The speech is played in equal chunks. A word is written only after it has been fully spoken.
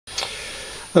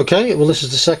Okay, well this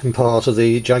is the second part of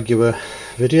the Jaguar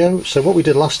video. So what we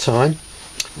did last time,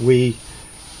 we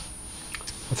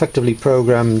effectively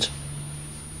programmed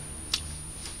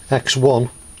X1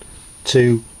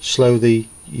 to slow the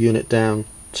unit down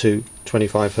to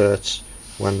 25 Hz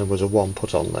when there was a 1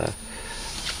 put on there.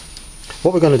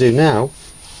 What we're going to do now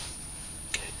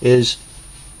is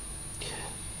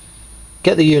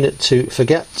get the unit to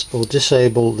forget or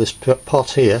disable this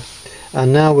pot here,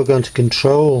 and now we're going to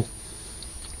control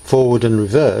forward and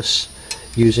reverse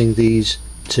using these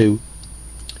two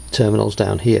terminals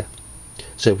down here.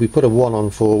 So if we put a 1 on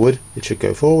forward, it should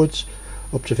go forwards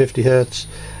up to 50 Hz,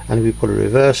 and if we put a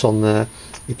reverse on there,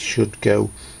 it should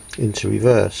go into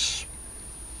reverse.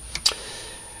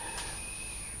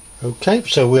 Okay,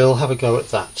 so we'll have a go at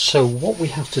that. So what we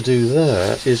have to do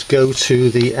there is go to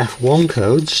the F1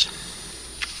 codes,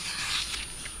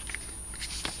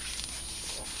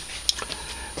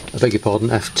 I beg your pardon,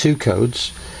 F2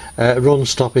 codes, run,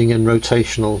 stopping and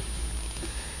rotational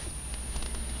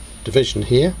division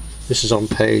here. This is on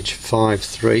page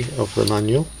 5.3 of the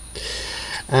manual,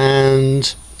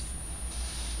 and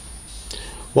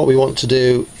what we want to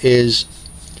do is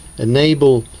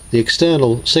enable the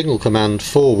external signal command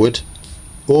forward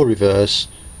or reverse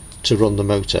to run the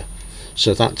motor.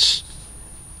 So that's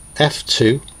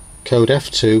F2, code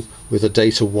F2 with a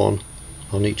data 1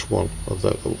 on each one of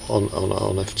the on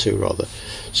F2 rather.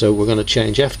 So we're going to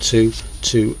change F2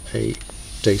 to a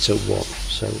data 1.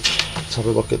 So let's have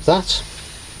a look at that.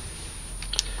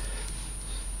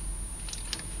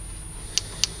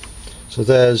 So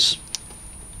there's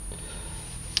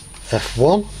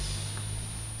F1,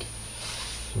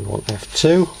 we want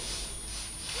F2,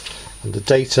 and the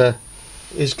data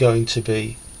is going to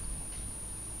be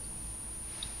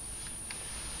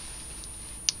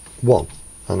 1,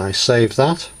 and I save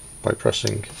that by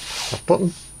pressing that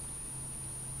button.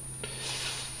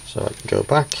 So I can go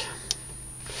back,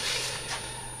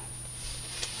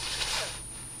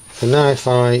 and now if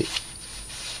I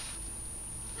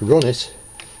run it,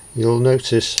 you'll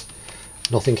notice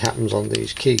nothing happens on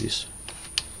these keys,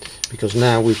 because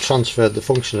now we've transferred the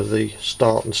function of the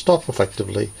start and stop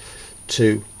effectively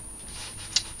to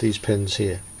these pins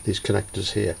here, these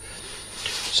connectors here.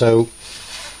 So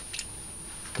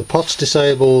the pot's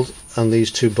disabled and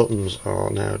these two buttons are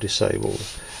now disabled,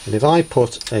 and if I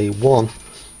put a 1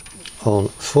 on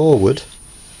forward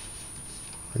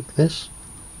like this,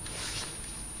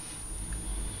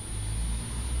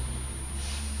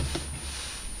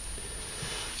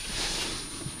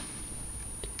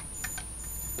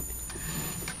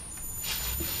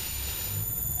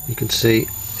 you can see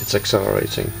it's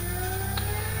accelerating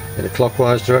in a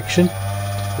clockwise direction.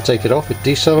 I take it off, it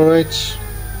decelerates,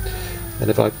 and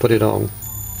if I put it on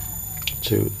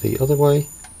to the other way,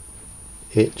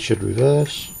 it should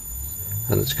reverse,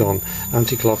 and it's gone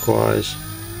anti-clockwise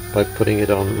by putting it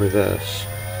on reverse.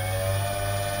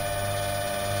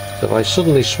 So if I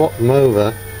suddenly swap them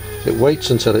over, it waits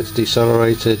until it's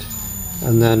decelerated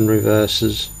and then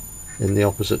reverses in the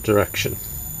opposite direction.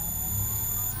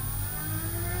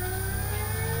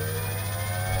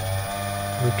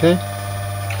 Okay,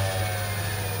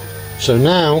 so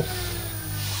now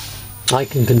I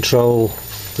can control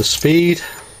the speed.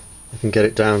 I can get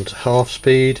it down to half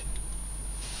speed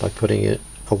by putting it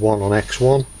a 1 on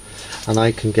X1, and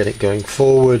I can get it going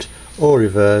forward or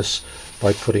reverse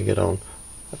by putting a 1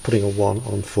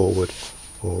 on forward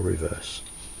or reverse.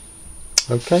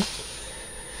 Okay,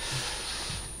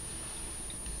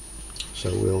 so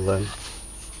we'll then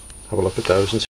have a look at those and see.